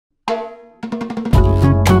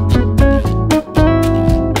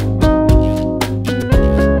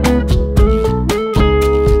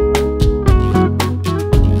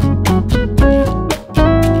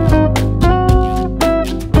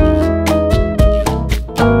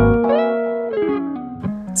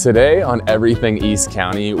Today on Everything East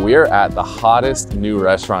County, we are at the hottest new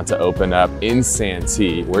restaurant to open up in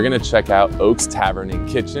Santee. We're gonna check out Oaks Tavern and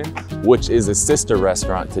Kitchen, which is a sister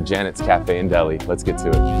restaurant to Janet's Cafe and Deli. Let's get to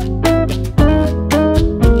it.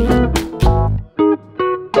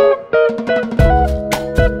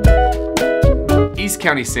 East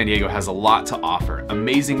County San Diego has a lot to offer.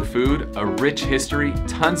 Amazing food, a rich history,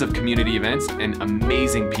 tons of community events, and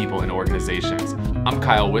amazing people and organizations. I'm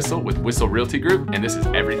Kyle Whissel with Whissel Realty Group, and this is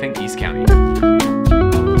Everything East County.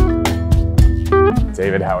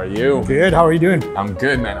 David, how are you? Good, how are you doing? I'm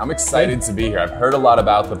good, man. I'm excited to be here. I've heard a lot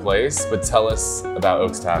about the place, but tell us about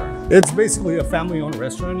Oaks Tavern. It's basically a family-owned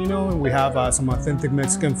restaurant, you know, and we have some authentic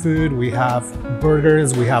Mexican food. We have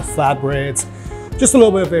burgers, we have flatbreads, just a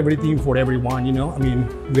little bit of everything for everyone, you know. I mean,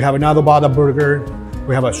 we have an adobada burger,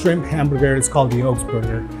 we have a shrimp hamburger, it's called the Oaks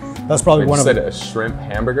Burger. That's probably one of them. You said a shrimp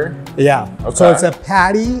hamburger? Yeah, okay. So it's a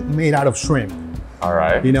patty made out of shrimp. All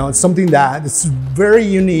right. You know, it's something that it's very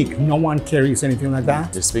unique. No one carries anything like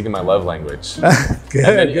that. You're speaking my love language. Good,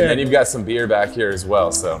 and then you've got some beer back here as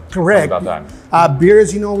well, so correct. Tell me about that.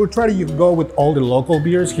 Beers, you know, we try to go with all the local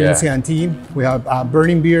beers here in Santee. We have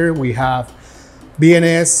Burning Beer, we have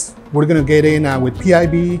BNS. We're gonna get in with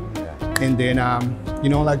PIB, and then, you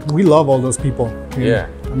know, like we love all those people. Yeah.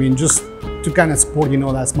 I mean, just to kind of support, you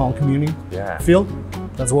know, that small community feel.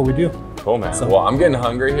 That's what we do. Cool, man. So, well, I'm getting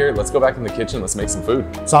hungry here. Let's go back in the kitchen. Let's make some food.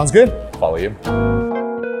 Sounds good. Follow you.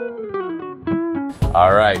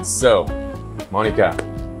 All right, so Monica,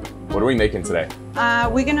 what are we making today?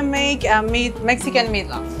 We're gonna make a Mexican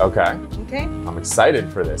meatloaf. Okay. Okay. I'm excited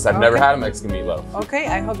for this. I've never had a Mexican meatloaf. Okay,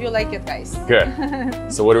 I hope you like it, guys. Good.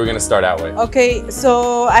 So what are we gonna start out with? Okay,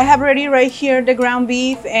 so I have ready right here the ground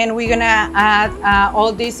beef, and we're gonna add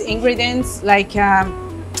all these ingredients like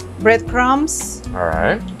breadcrumbs. All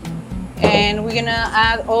right. And we're gonna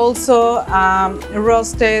add also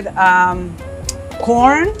roasted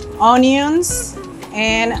corn, onions,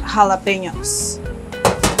 and jalapenos.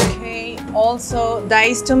 Okay, also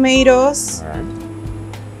diced tomatoes. All right.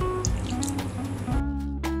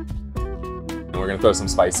 And we're gonna throw some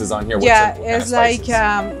spices on here. It's like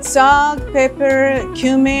salt, pepper,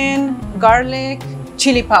 cumin, garlic,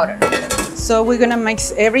 chili powder. So we're gonna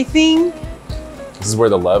mix everything. This is where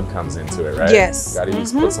the love comes into it, right? Yes. You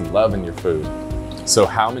gotta put some love in your food. So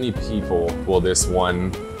how many people will this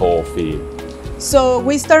one bowl feed? So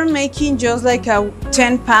we start making just like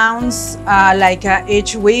 10 pounds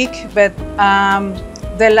each week, but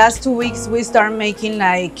the last 2 weeks we start making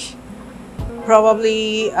like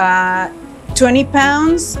probably 20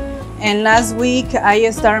 pounds. And last week I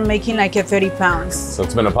started making like 30 pounds. So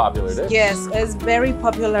it's been a popular dish? Yes, it's very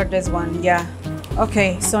popular, this one, yeah.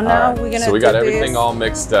 Okay, so now we're gonna So we got everything all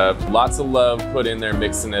mixed up. Lots of love put in there,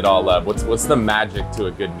 mixing it all up. What's the magic to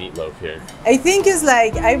a good meatloaf here? I think it's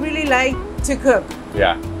like, I really like to cook.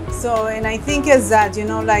 Yeah. So, and I think it's that, you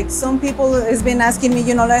know, like some people has been asking me,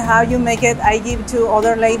 you know, like how you make it. I give to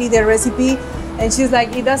other lady the recipe and she's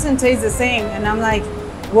like, it doesn't taste the same. And I'm like,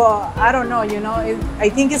 well, I don't know, you know, I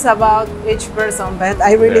think it's about each person, but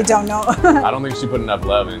I really don't know. I don't think she put enough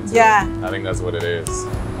love into it. I think that's what it is.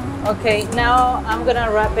 Okay, now I'm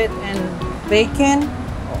gonna wrap it in bacon.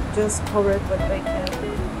 Just cover it with bacon.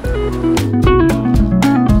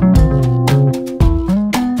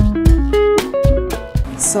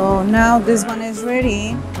 So now this one is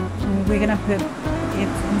ready, and we're gonna put it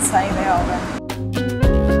inside the oven.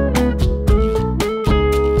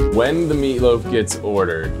 When the meatloaf gets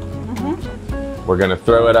ordered, we're gonna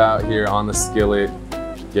throw it out here on the skillet,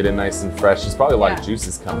 get it nice and fresh. There's probably a lot of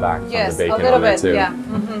juices come back from the bacon on there too.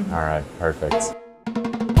 All right, perfect.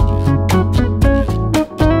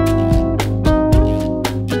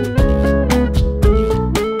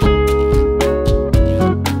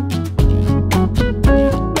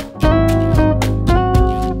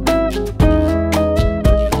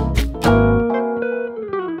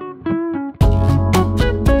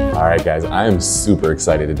 All right, guys, I am super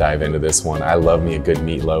excited to dive into this one. I love me a good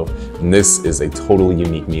meatloaf, and this is a totally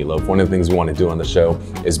unique meatloaf. One of the things we want to do on the show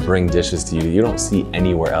is bring dishes to you that you don't see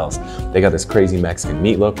anywhere else. They got this crazy Mexican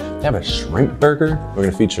meatloaf. They have a shrimp burger. We're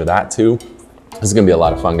gonna feature that too. This is gonna be a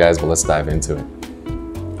lot of fun, guys, but let's dive into it.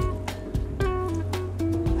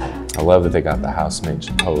 I love that they got the house-made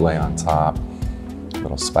chipotle on top,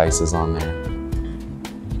 little spices on there.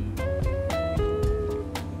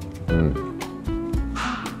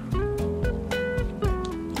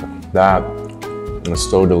 That is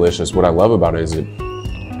so delicious. What I love about it is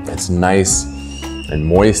it's nice and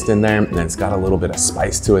moist in there, and it's got a little bit of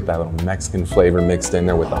spice to it, that little Mexican flavor mixed in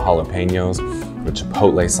there with the jalapenos, the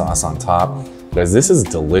chipotle sauce on top. Guys, this is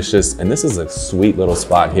delicious, and this is a sweet little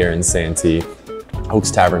spot here in Santee. Oaks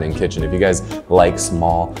Tavern and Kitchen. If you guys like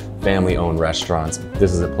small family-owned restaurants,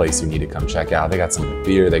 this is a place you need to come check out. They got some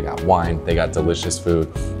beer, they got wine, they got delicious food.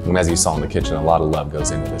 And as you saw in the kitchen, a lot of love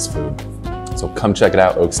goes into this food. So come check it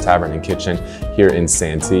out, Oaks Tavern and Kitchen here in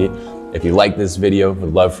Santee. If you like this video,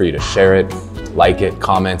 we'd love for you to share it, like it,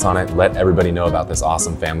 comment on it, let everybody know about this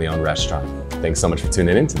awesome family-owned restaurant. Thanks so much for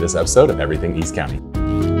tuning in to this episode of Everything East County.